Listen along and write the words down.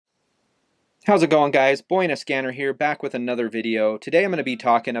How's it going, guys? Boyna Scanner here, back with another video. Today I'm going to be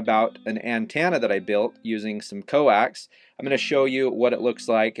talking about an antenna that I built using some coax. I'm going to show you what it looks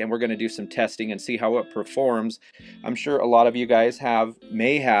like, and we're going to do some testing and see how it performs. I'm sure a lot of you guys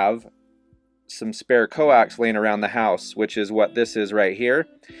may have some spare coax laying around the house, which is what this is right here.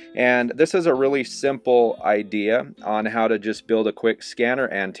 And this is a really simple idea on how to just build a quick scanner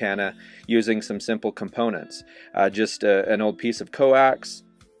antenna using some simple components. Just an old piece of coax,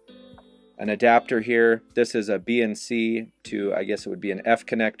 an adapter here. This is a BNC to, I guess it would be an F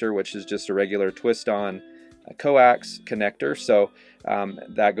connector, which is just a regular twist-on coax connector. So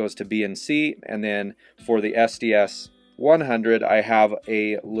that goes to BNC. And then for the SDS100, I have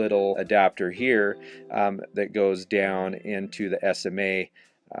a little adapter here that goes down into the SMA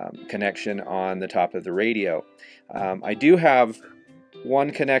connection on the top of the radio. I do have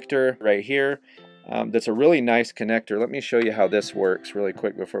one connector right here. That's a really nice connector. Let me show you how this works really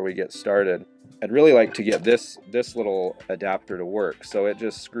quick before we get started. I'd really like to get this little adapter to work. So it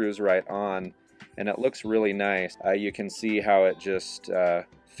just screws right on and it looks really nice. You can see how it just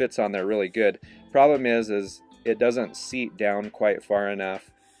fits on there really good. Problem is it doesn't seat down quite far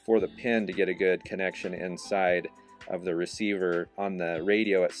enough for the pin to get a good connection inside of the receiver on the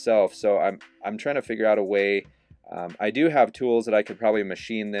radio itself. So I'm trying to figure out a way. I do have tools that I could probably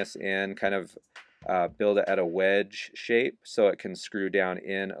machine this in, kind of build it at a wedge shape so it can screw down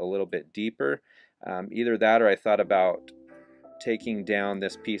in a little bit deeper. Either that, or I thought about taking down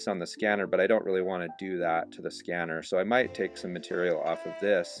this piece on the scanner, but I don't really want to do that to the scanner, so I might take some material off of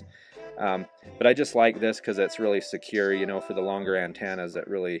this. But I just like this because it's really secure, you know, for the longer antennas. It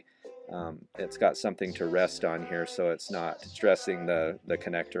really it's got something to rest on here, so it's not stressing the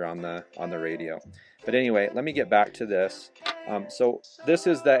connector on the radio. But anyway, let me get back to this. So this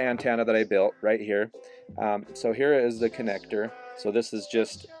is the antenna that I built right here. So here is the connector. So this is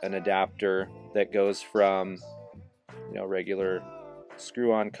just an adapter that goes from, you know, regular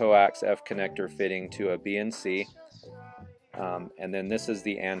screw-on coax F connector fitting to a BNC. And then this is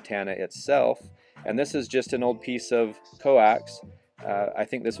the antenna itself. And this is just an old piece of coax. I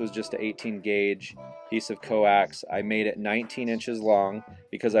think this was just an 18 gauge piece of coax. I made it 19 inches long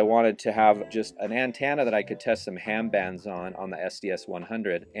because I wanted to have just an antenna that I could test some ham bands on the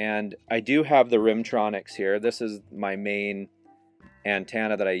SDS100. And I do have the Rimtronics here. This is my main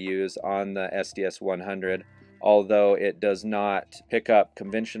antenna that I use on the SDS100, although it does not pick up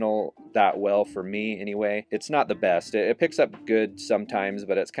conventional that well for me anyway. It's not the best. It picks up good sometimes,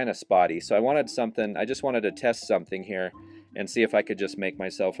 but it's kind of spotty. So I wanted something, I just wanted to test something here and see if I could just make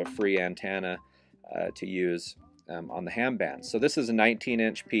myself a free antenna to use on the ham band. So this is a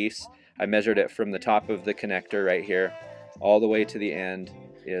 19-inch piece. I measured it from the top of the connector right here all the way to the end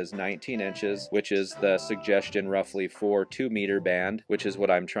is 19 inches, which is the suggestion roughly for 2-meter band, which is what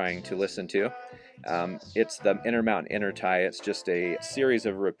I'm trying to listen to. It's the Intermount Intertie. It's just a series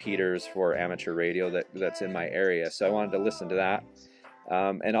of repeaters for amateur radio that's in my area, so I wanted to listen to that.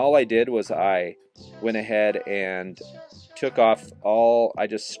 And all I did was I went ahead and took off I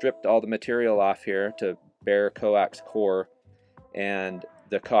just stripped all the material off here to bare coax core and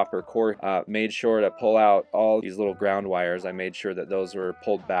the copper core. Made sure to pull out all these little ground wires. I made sure that those were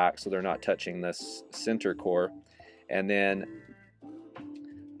pulled back so they're not touching this center core. And then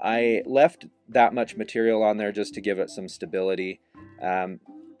I left that much material on there just to give it some stability.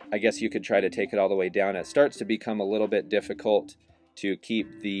 I guess you could try to take it all the way down. It starts to become a little bit difficult to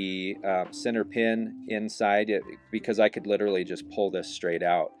keep the center pin inside it because I could literally just pull this straight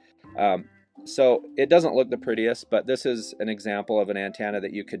out. So it doesn't look the prettiest, but this is an example of an antenna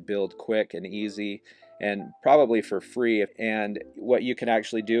that you could build quick and easy and probably for free. And what you can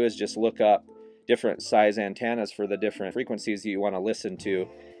actually do is just look up different size antennas for the different frequencies that you want to listen to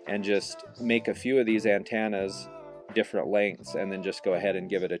and just make a few of these antennas different lengths and then just go ahead and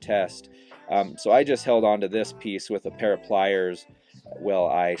give it a test. So I just held on to this piece with a pair of pliers while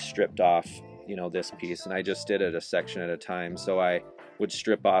I stripped off, you know, this piece, and I just did it a section at a time. So I would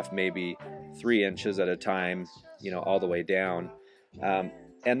strip off maybe 3 inches at a time, you know, all the way down.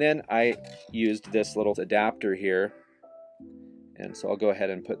 And then I used this little adapter here, and so I'll go ahead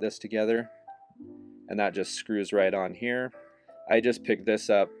and put this together, and that just screws right on here. I just picked this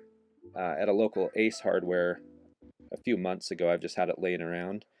up at a local Ace Hardware a few months ago. I've just had it laying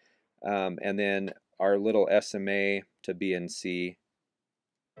around. And then our little SMA to BNC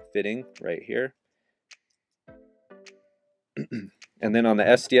fitting right here. And then on the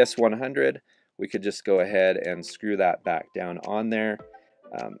SDS100, we could just go ahead and screw that back down on there.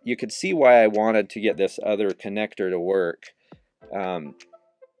 You could see why I wanted to get this other connector to work.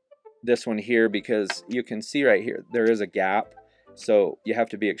 This one here, because you can see right here, there is a gap So you have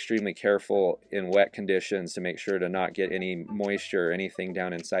to be extremely careful in wet conditions to make sure to not get any moisture or anything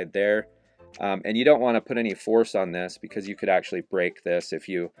down inside there. And you don't want to put any force on this because you could actually break this if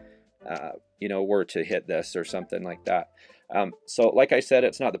you were to hit this or something like that. So like I said,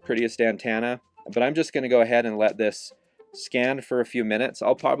 it's not the prettiest antenna, but I'm just going to go ahead and let this scan for a few minutes.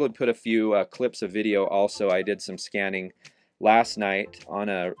 I'll probably put a few clips of video also. I did some scanning last night on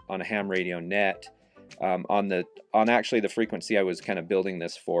a ham radio net on actually the frequency I was kind of building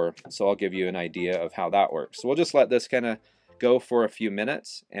this for. So I'll give you an idea of how that works. So we'll just let this kind of go for a few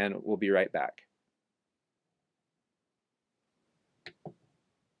minutes and we'll be right back.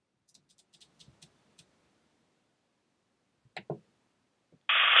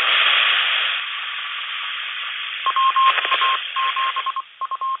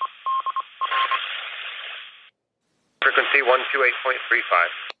 Frequency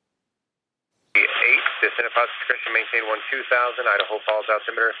 128.35. 8, descent at pilot's discretion, maintain 12,000, Idaho Falls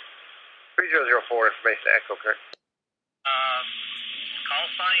altimeter 3004, information echo current. Call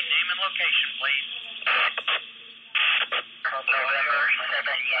sign, name and location, please. November 7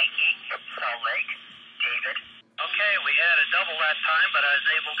 Yankee, Salt Lake, David. Okay, we had a double that time, but I was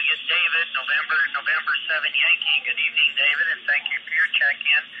able to get David, November 7 Yankee. Good evening, David, and thank you for your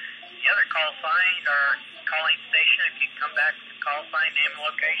check-in. The other call sign, or calling station, if you can come back to the call sign, name and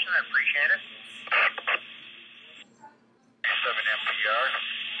location, I appreciate it. 7 MPR,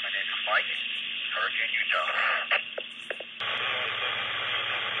 my name is Mike, Hurricane, Utah.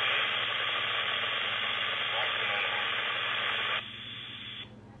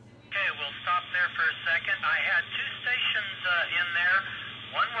 Okay, we'll stop there for a second. I had two stations in there.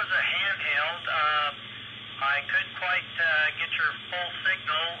 One was a handheld. I couldn't quite get your full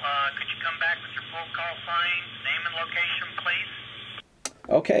signal. Could you come back with your full call sign, name and location, please?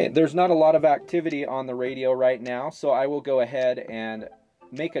 Okay, there's not a lot of activity on the radio right now, so I will go ahead and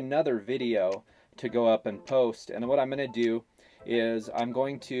make another video to go up and post. And what I'm going to do is I'm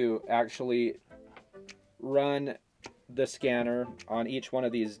going to actually run the scanner on each one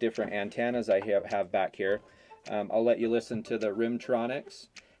of these different antennas I have back here. I'll let you listen to the Rimtronics,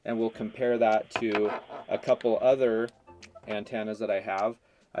 and we'll compare that to a couple other antennas that I have.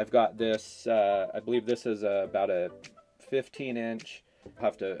 I've got this, I believe this is about a 15-inch.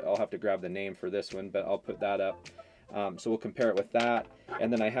 I'll have to grab the name for this one, but I'll put that up. So we'll compare it with that.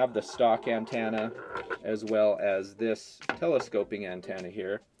 And then I have the stock antenna as well as this telescoping antenna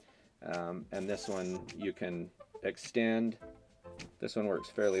here. And this one you can extend. This one works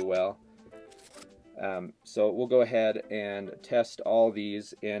fairly well. So we'll go ahead and test all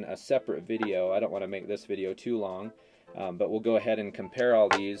these in a separate video. I don't want to make this video too long, but we'll go ahead and compare all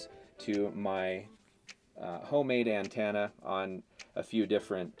these to my homemade antenna on a few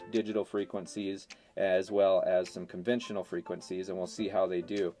different digital frequencies as well as some conventional frequencies, and we'll see how they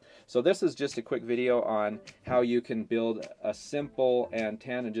do. So this is just a quick video on how you can build a simple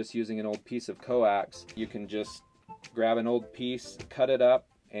antenna just using an old piece of coax. You can just grab an old piece, cut it up,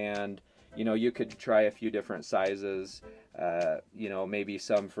 and you could try a few different sizes, maybe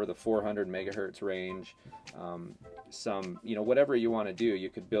some for the 400 megahertz range, some, whatever you want to do. You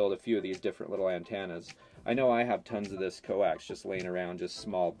could build a few of these different little antennas. I know I have tons of this coax just laying around, just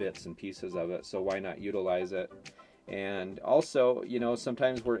small bits and pieces of it, so why not utilize it? And also,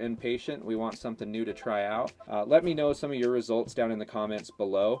 sometimes we're impatient, we want something new to try out. Let me know some of your results down in the comments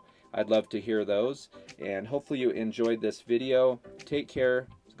below. I'd love to hear those, and hopefully you enjoyed this video. Take care,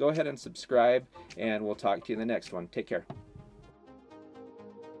 go ahead and subscribe, and we'll talk to you in the next one. Take care.